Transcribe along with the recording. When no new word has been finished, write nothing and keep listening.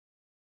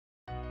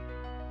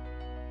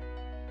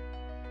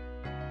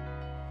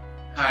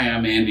Hi,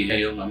 I'm Andy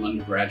Hale. I'm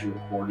undergraduate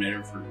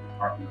coordinator for the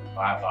Department of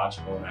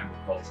Biological and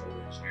Agricultural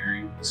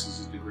Engineering. This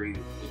is a degree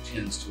that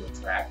tends to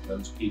attract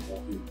those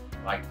people who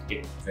like to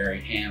get very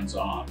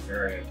hands-on,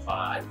 very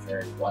applied,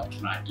 very what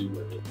can I do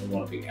with it. They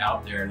want to be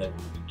out there, they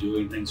want to be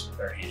doing things with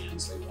their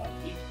hands, they want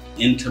to be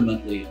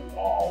intimately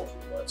involved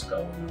with what's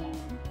going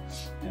on.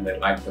 And they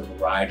like the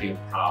variety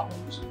of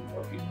problems and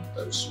working with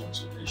those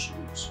sorts of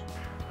issues.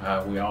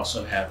 We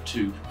also have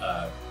two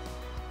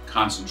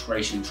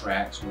concentration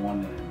tracks, one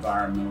in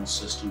environmental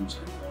systems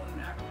and one in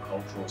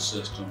agricultural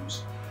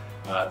systems.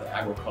 The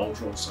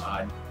agricultural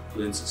side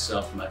lends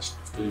itself much to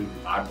food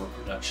and fiber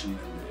production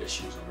and the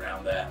issues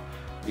around that.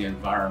 The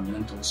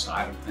environmental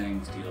side of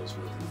things deals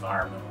with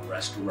environmental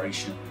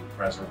restoration and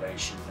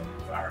preservation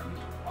and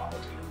environmental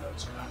quality and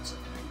those kinds of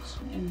things.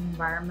 An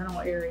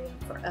environmental area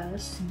for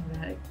us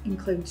that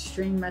includes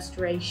stream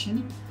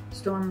restoration,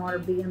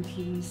 stormwater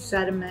BMP,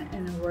 sediment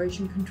and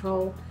erosion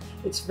control.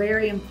 It's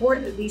very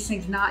important that these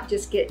things not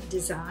just get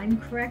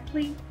designed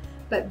correctly,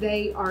 but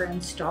they are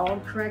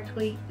installed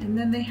correctly, and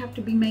then they have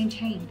to be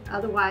maintained.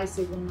 Otherwise,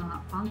 they will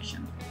not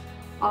function.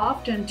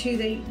 Often, too,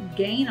 they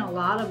gain a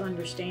lot of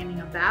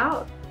understanding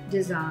about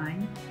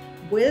design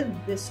with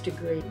this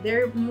degree.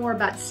 They're more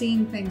about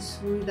seeing things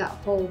through that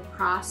whole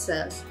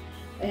process,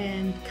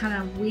 and kind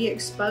of we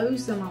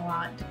expose them a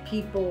lot to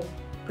people,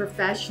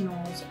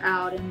 professionals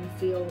out in the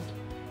field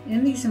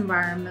in these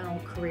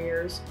environmental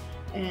careers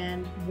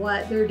and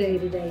what their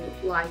day-to-day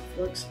life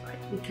looks like.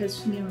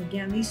 Because,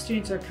 again, these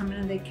students are coming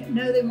in, they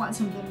know they want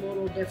something a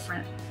little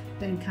different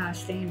than kind of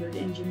standard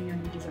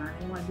engineering design.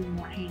 They want to be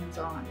more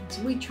hands-on.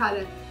 So we try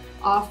to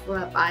offer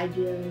up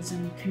ideas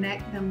and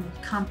connect them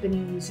with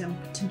companies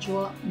and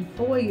potential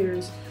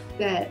employers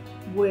that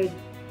would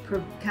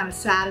kind of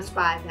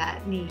satisfy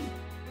that need.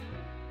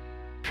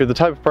 If you're the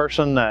type of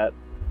person that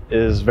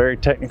is very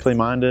technically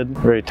minded,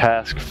 very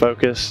task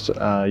focused,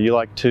 you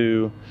like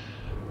to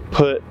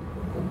put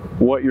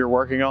what you're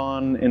working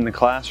on in the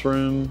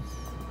classroom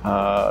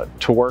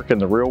to work in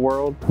the real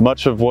world.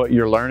 Much of what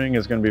you're learning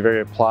is going to be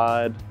very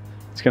applied.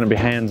 It's going to be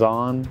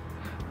hands-on.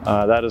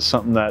 That is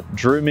something that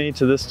drew me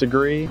to this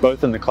degree,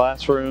 both in the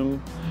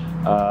classroom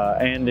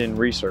and in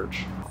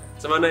research.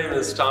 So my name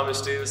is Thomas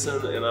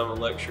Stevenson, and I'm a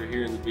lecturer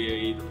here in the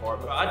BAE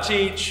department. I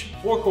teach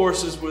 4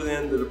 courses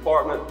within the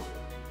department.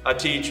 I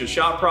teach a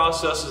shop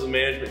processes and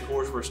management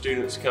course where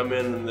students come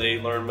in and they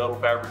learn metal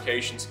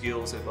fabrication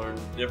skills. They learn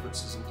the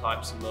differences in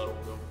types of metal.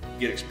 They'll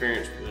get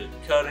experience with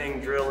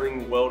cutting,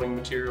 drilling, welding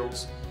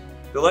materials.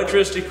 The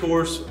electricity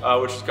course,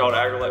 which is called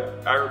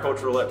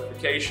agricultural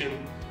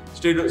electrification,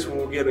 students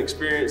will get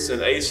experience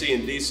in AC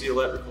and DC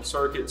electrical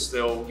circuits.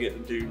 They'll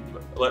get to do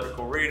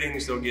electrical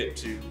readings. They'll get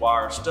to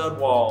wire stud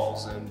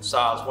walls and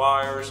size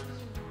wires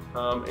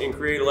and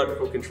create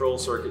electrical control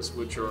circuits,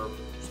 which are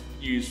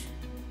used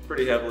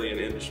pretty heavily in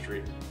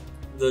industry.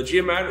 The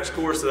Geomatics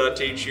course that I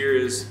teach here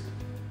is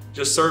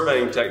just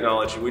surveying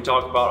technology. We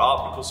talk about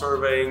optical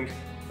surveying,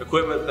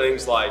 equipment,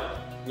 things like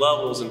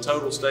levels and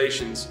total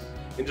stations,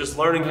 and just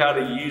learning how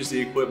to use the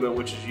equipment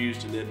which is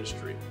used in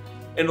industry.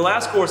 And the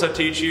last course I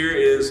teach here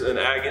is an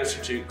Ag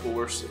Institute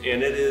course,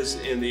 and it is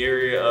in the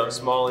area of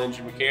small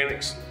engine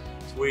mechanics.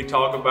 So we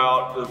talk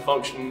about the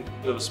function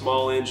of a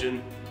small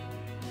engine,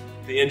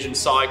 the engine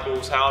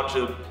cycles, how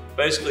to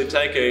basically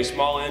take a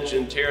small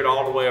engine, tear it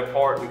all the way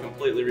apart and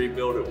completely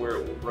rebuild it where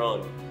it will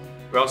run.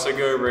 We also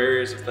go over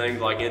areas of things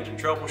like engine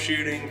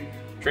troubleshooting,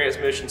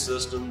 transmission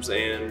systems,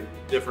 and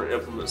different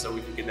implements that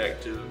we can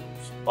connect to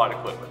flight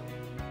equipment.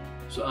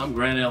 So I'm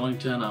Grant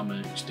Ellington. I'm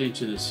an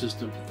extension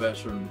assistant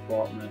professor in the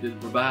department. It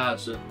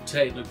provides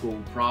technical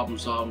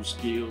problem-solving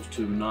skills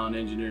to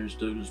non-engineering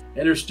students,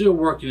 and they're still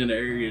working in the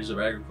areas of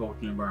agriculture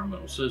and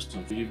environmental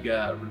systems. You've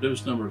got a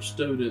reduced number of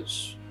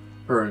students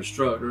per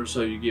instructor,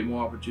 so you get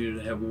more opportunity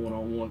to have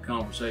one-on-one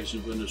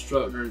conversations with an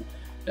instructor.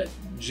 That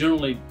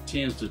generally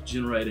tends to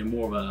generate a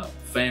more of a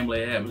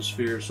family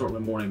atmosphere,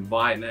 certainly more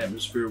inviting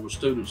atmosphere where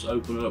students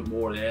open up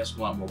more, they ask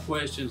a lot more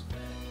questions,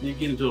 and you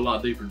get into a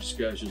lot deeper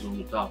discussions on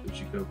the topics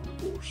you cover in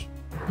the course.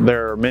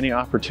 There are many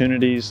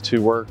opportunities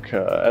to work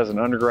as an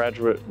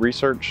undergraduate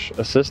research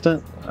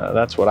assistant.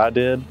 That's what I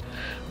did.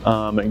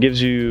 It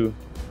gives you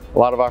a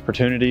lot of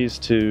opportunities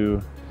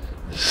to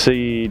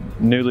see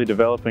newly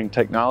developing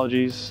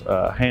technologies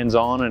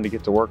hands-on and to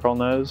get to work on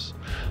those.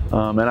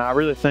 And I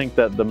really think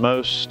that the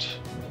most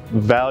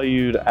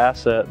valued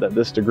asset that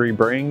this degree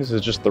brings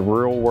is just the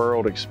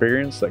real-world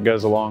experience that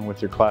goes along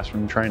with your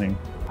classroom training.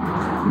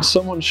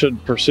 Someone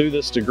should pursue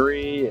this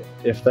degree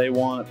if they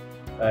want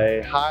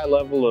a high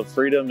level of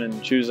freedom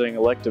in choosing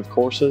elective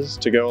courses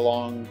to go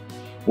along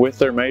with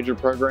their major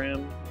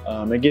program.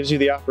 It gives you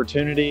the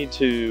opportunity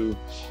to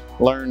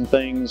learn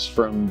things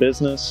from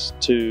business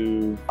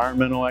to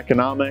environmental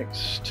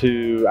economics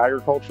to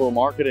agricultural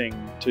marketing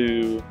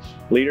to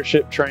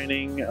leadership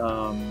training,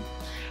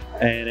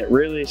 and it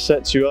really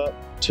sets you up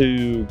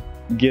to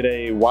get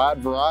a wide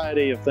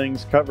variety of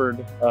things covered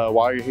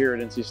while you're here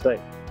at NC State.